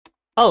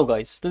Hello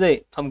guys,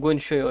 today I'm going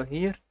to show you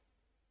here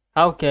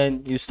how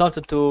can you start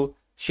to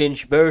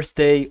change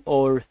birthday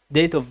or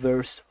date of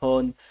birth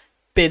on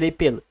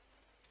Bilibili.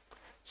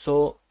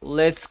 So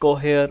let's go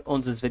here on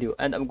this video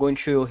and I'm going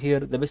to show you here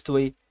the best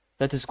way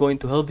that is going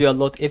to help you a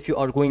lot if you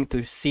are going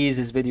to see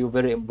this video,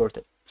 very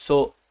important.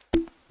 So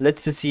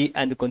let's see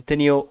and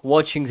continue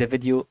watching the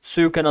video so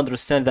you can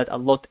understand that a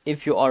lot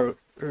if you are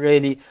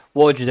really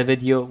watch the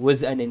video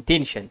with an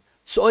intention.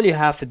 So all you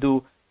have to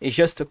do is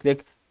just to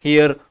click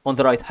here on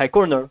the right high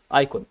corner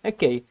icon,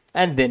 okay,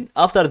 and then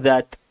after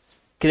that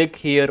click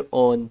here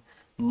on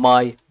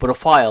my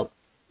profile.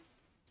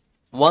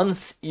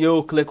 Once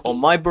you click on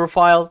my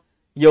profile,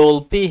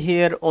 you'll be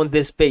here on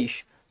this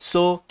page,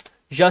 so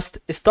just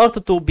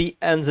start to be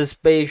on this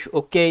page,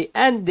 okay,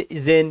 and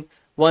then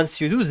once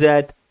you do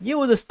that you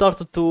will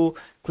start to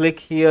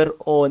click here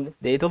on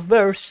date of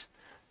birth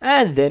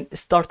and then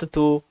start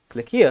to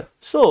click here.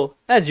 So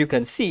as you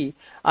can see,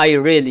 I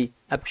really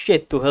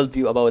appreciate to help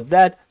you about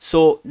that.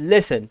 So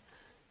listen,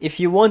 if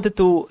you wanted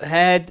to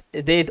add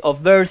a date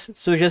of birth,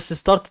 so just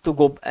start to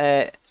go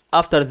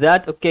after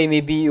that, okay,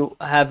 maybe you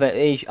have an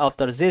age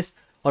after this,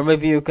 or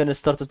maybe you can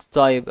start to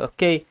type,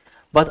 okay,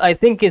 but I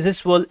think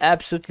this will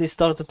absolutely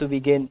start to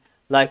begin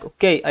like,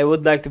 okay, I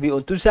would like to be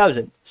on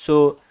 2000.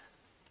 So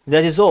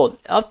that is all.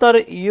 After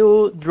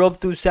you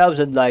drop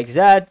 2000 like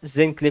that,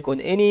 then click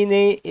on any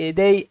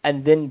day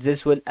and then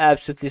this will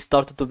absolutely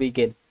start to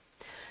begin.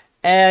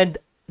 And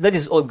that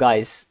is all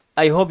guys.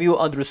 I hope you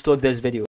understood this video.